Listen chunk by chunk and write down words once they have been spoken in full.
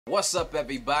What's up,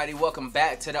 everybody? Welcome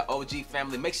back to the OG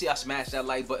family. Make sure y'all smash that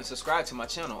like button, subscribe to my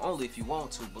channel only if you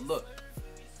want to. But look,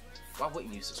 why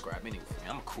wouldn't you subscribe anyway?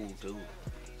 I'm a cool dude,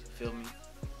 feel me?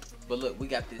 But look, we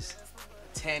got this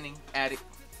tanning addict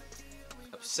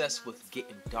obsessed with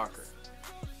getting darker,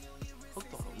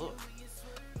 hooked on the look.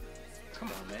 Come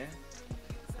on, man,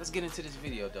 let's get into this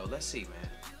video though. Let's see, man,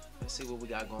 let's see what we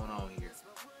got going on here.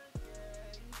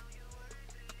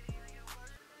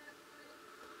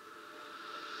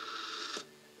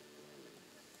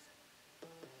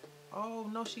 Oh,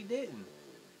 no, she didn't.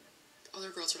 Other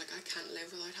girls were like, I can't live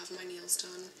without having my nails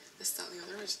done, this, that, and the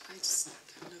other. I just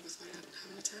can't live without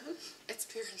having a tan. It's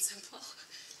pure and simple.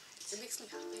 It makes me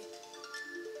happy.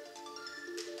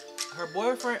 Her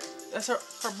boyfriend, that's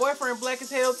her boyfriend black as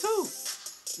hell too.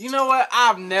 You know what?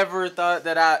 I've never thought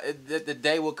that the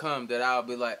day will come that I'll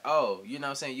be like, oh, you know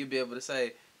what I'm saying? You'll be able to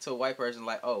say to a white person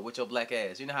like, oh, with your black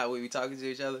ass. You know how we be talking to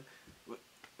each other?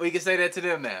 We can say that to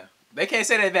them now. They can't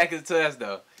say that back to us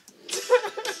though.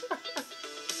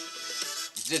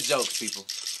 Just jokes, people.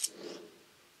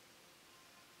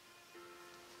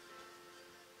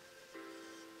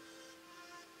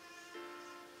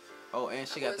 Oh, and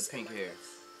she got the pink hair.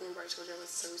 Remember I told you I was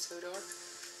so dark?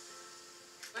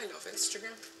 I love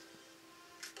Instagram.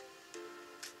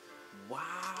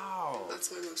 Wow.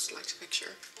 That's my most liked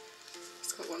picture.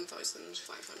 It's got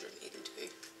 1,582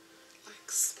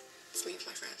 likes. It's me and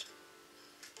my friend.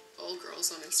 All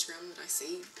girls on Instagram that I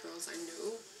see, girls I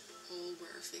know, all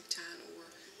wear a fake tan or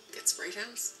get spray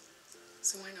tans.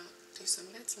 So why not do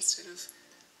some bits instead of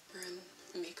wearing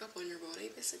makeup on your body,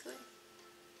 basically?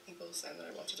 People saying that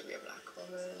I wanted to be a black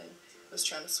woman and was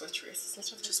trying to switch races and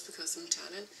stuff just because I'm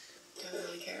tanning. I don't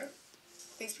really care.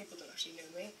 These people don't actually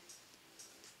know me.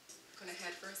 I'm gonna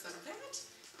head first on a bed,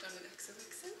 done an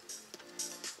XOXO.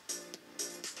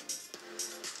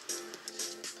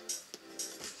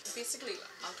 Basically,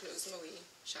 I'll close my wee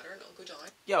shutter and I'll go down.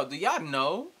 Yo, do y'all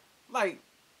know? Like,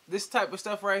 this type of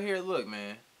stuff right here, look,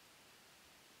 man.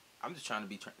 I'm just trying to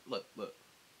be, look.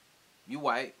 You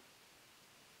white.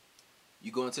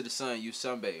 You go into the sun, you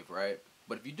sunbathe, right?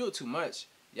 But if you do it too much,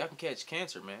 y'all can catch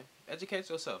cancer, man. Educate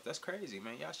yourself. That's crazy,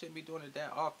 man. Y'all shouldn't be doing it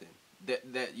that often.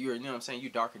 That you're, you know what I'm saying,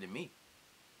 you're darker than me.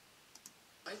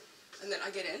 And then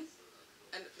I get in,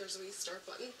 and there's a wee start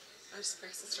button. I just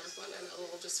press the start button and it'll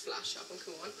all just flash up and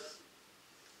come on.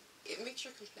 It makes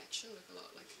your complexion look a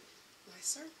lot like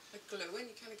nicer, like glowing.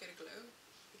 You kind of get a glow.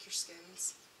 Like your skin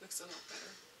looks a lot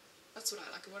better. That's what I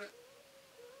like about it.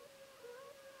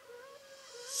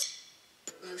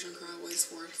 When I was younger, I always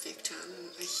wore a fake tan and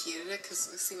I hated it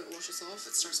because I see when it washes off,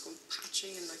 it starts going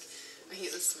patchy and like I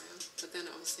hate the smell. But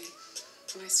then obviously,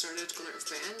 when I started going out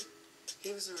with Ben,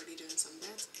 he was already doing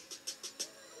sunbaths.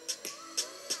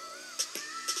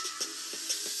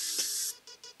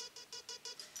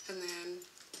 And then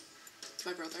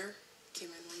my brother came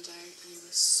in one day and he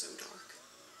was so dark.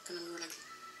 And then we were like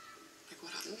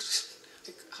what happened?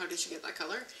 Like, how did you get that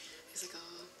color? He's like,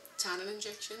 oh, tanning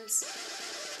injections.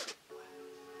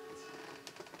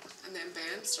 And then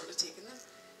Ben started taking them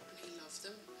and he loved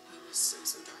them. And he was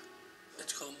so dark.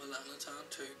 It's called melanotan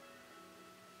too.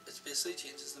 It basically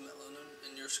changes the melanin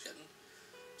in your skin.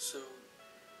 So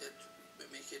it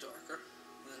will make you darker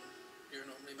than you're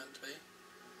normally meant to be.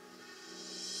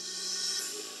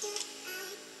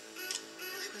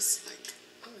 I was like,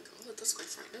 oh my god, that's quite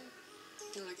frightening.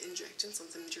 You know, like injecting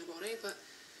something into your body, but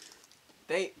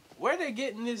where are they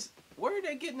getting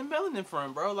the melanin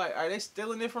from, bro? Like, are they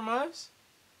stealing it from us?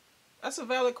 That's a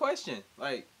valid question.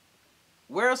 Like,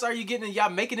 where else are you getting it? Y'all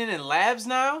making it in labs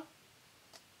now?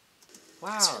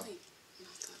 Wow. It's really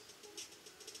not that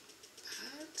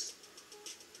bad.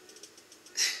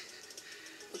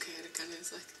 Okay, it kind of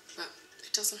is like, but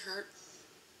it doesn't hurt.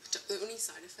 The only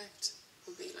side effect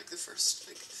would be like the first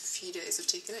few days of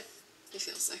taking it. You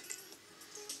feel sick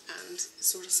and it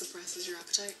sort of suppresses your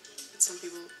appetite. And some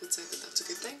people would say that that's a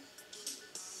good thing.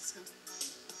 So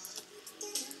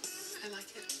yeah, I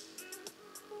like it.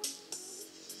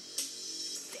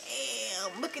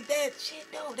 Damn, look at that shit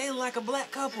though. They look like a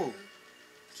black couple.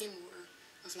 Became more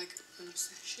of like an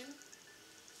obsession,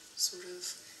 sort of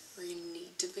where you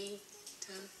need to be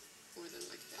tan more than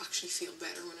like actually feel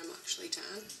better when I'm actually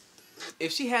tan.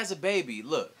 If she has a baby,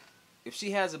 look, if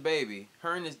she has a baby,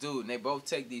 her and this dude, and they both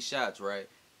take these shots, right?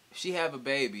 If she have a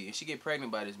baby and she get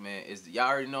pregnant by this man, y'all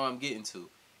already know I'm getting to,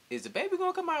 is the baby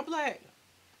gonna come out black?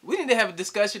 We need to have a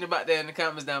discussion about that in the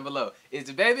comments down below. Is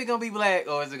the baby gonna be black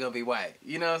or is it gonna be white?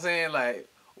 You know what I'm saying? Like,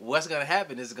 what's gonna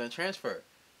happen? Is it gonna transfer?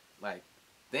 Like,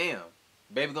 damn,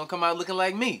 baby gonna come out looking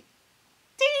like me.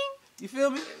 Ding! You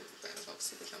feel me? I've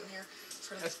obviously been coming here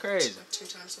for like, That's crazy. like 2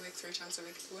 times a week, 3 times a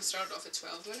week. We started off at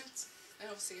 12 minutes.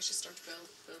 And obviously as you start to build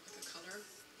with the colour,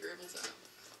 you're able to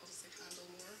obviously handle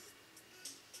more.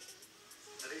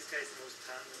 Are these guys the most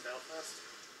tan in Belfast?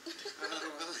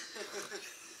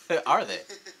 Are they?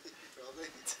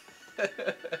 Probably.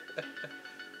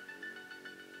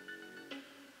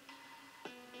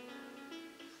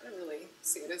 I don't really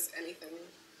see it as anything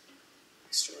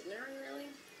extraordinary, really.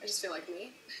 I just feel like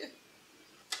me.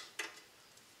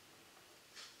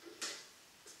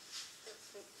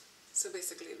 So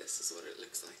basically this is what it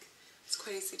looks like. It's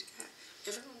quite easy to get.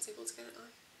 Everyone's able to get it now.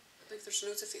 Like there's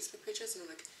loads of Facebook pages and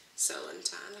they're like selling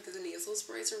tan, like the nasal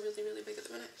sprays are really, really big at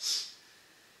the minute.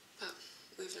 But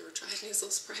we've never tried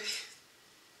nasal spray.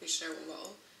 We share one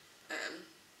bottle. And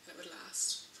it would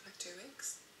last for like 2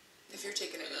 weeks. If you're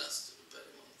taking it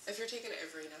if you're taking it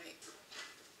every night.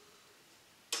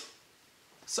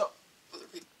 So Other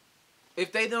people.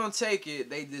 if they don't take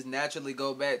it, they just naturally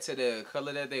go back to the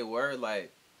color that they were.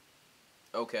 Like,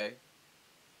 okay.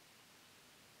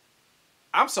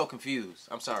 I'm so confused.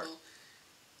 I'm sorry. People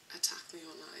attack me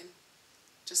online.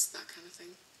 Just that kind of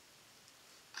thing.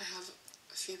 I have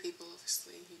a few people,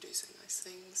 obviously, who do say nice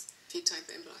things. If you type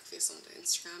in blackface onto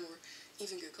Instagram or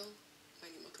even Google, my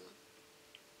name will come up.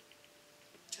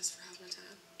 Just for having a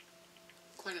tan.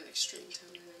 Quite an extreme tan,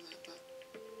 I know that, but...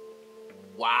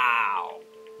 Wow.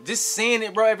 Just seeing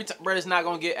it, bro, every time, bro, it's not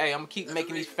gonna get. Hey, I'm gonna keep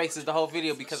making these faces the whole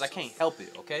video because I can't help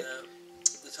it, okay?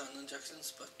 The tan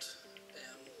injections, but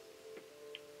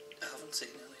I haven't seen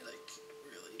any like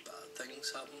really bad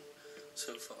things happen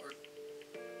so far.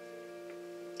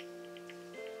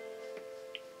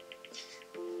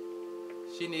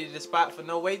 She needed a spot for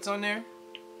no weights on there.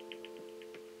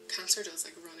 Cancer does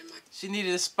like run in my She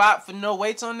needed a spot for no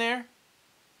weights on there.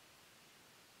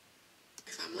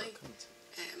 family.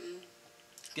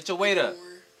 Get your weight up.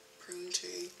 More prone to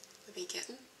maybe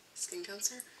getting skin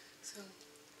cancer. So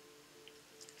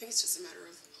I think it's just a matter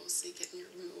of obviously getting your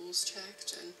moles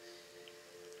checked and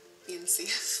being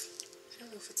safe. I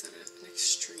don't know if it's at an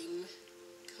extreme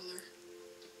colour.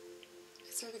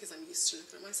 It's not because I'm used to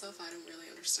looking at myself. I don't really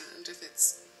understand if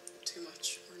it's too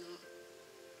much or not.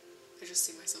 I just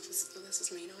see myself as, oh, this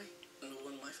is me now. No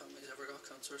one in my family's ever got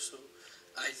cancer, so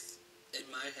in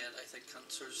my head, I think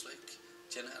cancer's like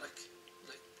genetic.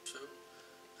 Like, so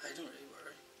I don't really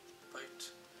worry about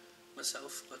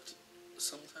myself, but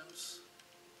sometimes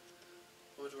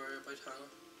I would worry about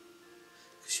Hannah.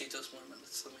 Because she does more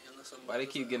minutes than me in the summer. Why they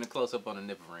keep getting a close up on the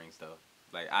nipple rings though?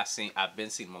 Like I've been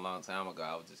seeing them a long time ago.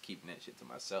 I was just keeping that shit to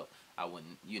myself. I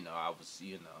wouldn't, I was,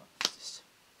 just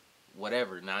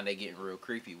whatever. Now they getting real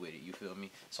creepy with it. You feel me?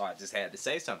 So I just had to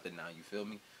say something now. You feel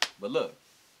me? But look.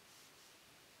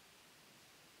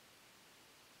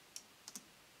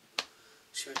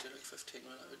 She would do like 15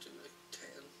 when I would do like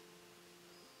 10.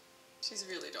 She's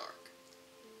really dark.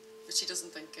 But she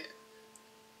doesn't think it.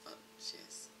 But she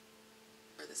is.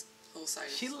 Or this whole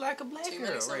side. She look like a black too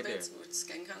girl many right there. sunbeds with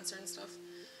skin cancer and stuff.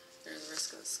 There's a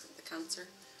risk of the cancer.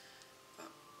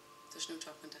 But there's no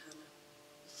talking to Hannah.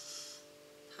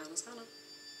 Hannah's Hannah.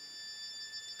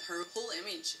 Her whole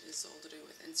image is all to do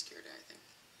with insecurity, I think.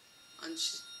 And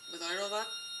she, without all that,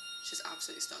 she's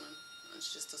absolutely stunning. And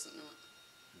she just doesn't know it.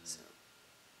 So,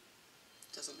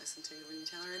 doesn't listen to you when you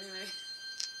tell her anyway.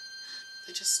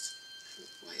 I just look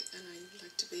white and I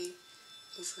like to be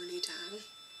overly tan.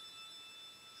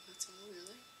 That's all,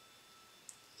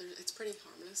 really. It's pretty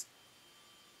harmless.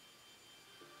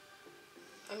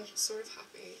 I'm sort of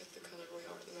happy at the colour we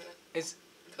are at the minute. It's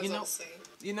Because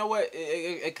you know what?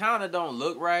 It kind of don't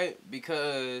look right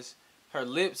because her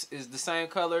lips is the same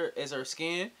color as her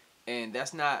skin, and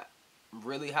that's not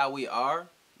really how we are.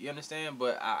 You understand?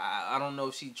 But I don't know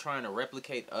if she's trying to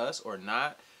replicate us or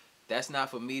not. That's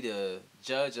not for me to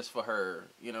judge. Just for her,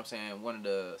 you know what I'm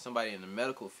saying? Somebody in the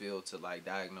medical field to like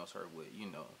diagnose her with,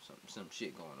 some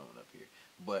shit going on up here.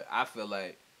 But I feel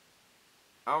like,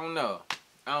 I don't know.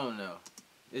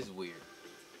 It's weird.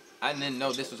 I didn't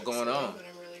know this was going on. When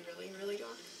I'm really, really, really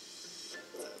dark. So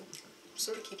I'm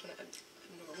sort of keeping it a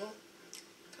normal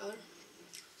colour.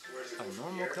 A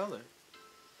normal color.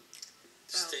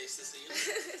 Stays the same.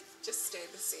 Just stay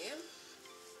the same.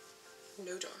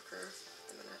 No darker at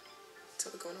the minute.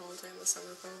 Till we go on holiday in the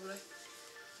summer probably.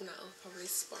 And that'll probably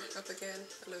spark up again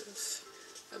a load of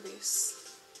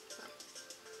abuse. But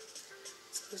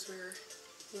I suppose we're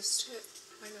used to it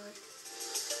by now.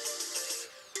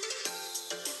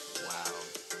 Wow.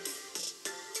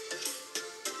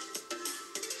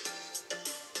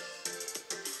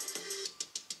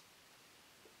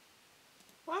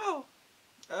 Wow.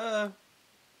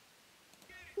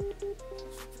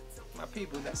 My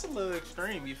people, that's a little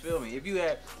extreme. You feel me?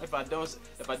 If I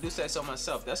do say so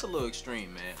myself, that's a little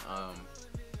extreme, man.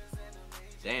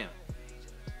 Damn.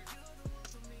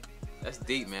 That's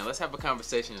deep, man. Let's have a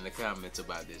conversation in the comments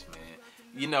about this, man.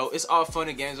 You know, it's all fun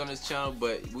and games on this channel,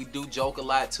 but we do joke a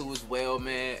lot too as well,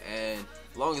 man. And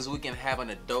as long as we can have an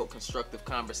adult, constructive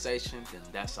conversation, then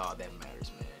that's all that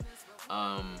matters,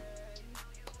 man.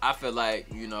 I feel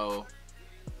like, you know,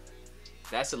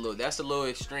 that's a little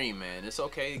extreme, man. It's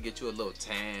okay to get you a little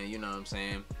tan, you know what I'm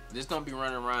saying? Just don't be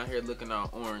running around here looking all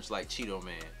orange like Cheeto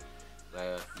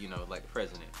Man, you know, like the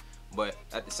president. But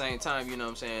at the same time, you know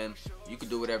what I'm saying, you can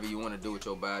do whatever you want to do with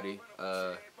your body.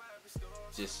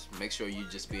 Just make sure you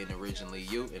just being originally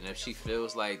you. And if she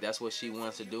feels like that's what she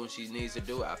wants to do and she needs to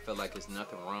do, I feel like there's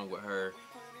nothing wrong with her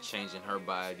changing her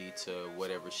body to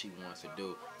whatever she wants to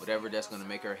do. Whatever that's going to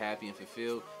make her happy and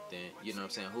fulfilled, then, you know what I'm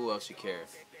saying, who else should care,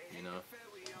 you know?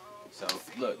 So,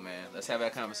 look, man, let's have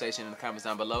that conversation in the comments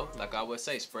down below. Like I always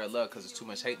say, spread love because there's too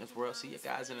much hate in this world. See you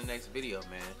guys in the next video,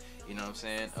 man. You know what I'm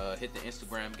saying? Hit the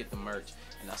Instagram, get the merch,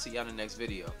 and I'll see y'all in the next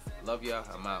video. Love y'all.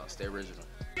 I'm out. Stay original.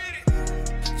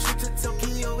 Shoot to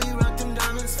Tokyo, we rockin'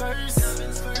 diamonds first.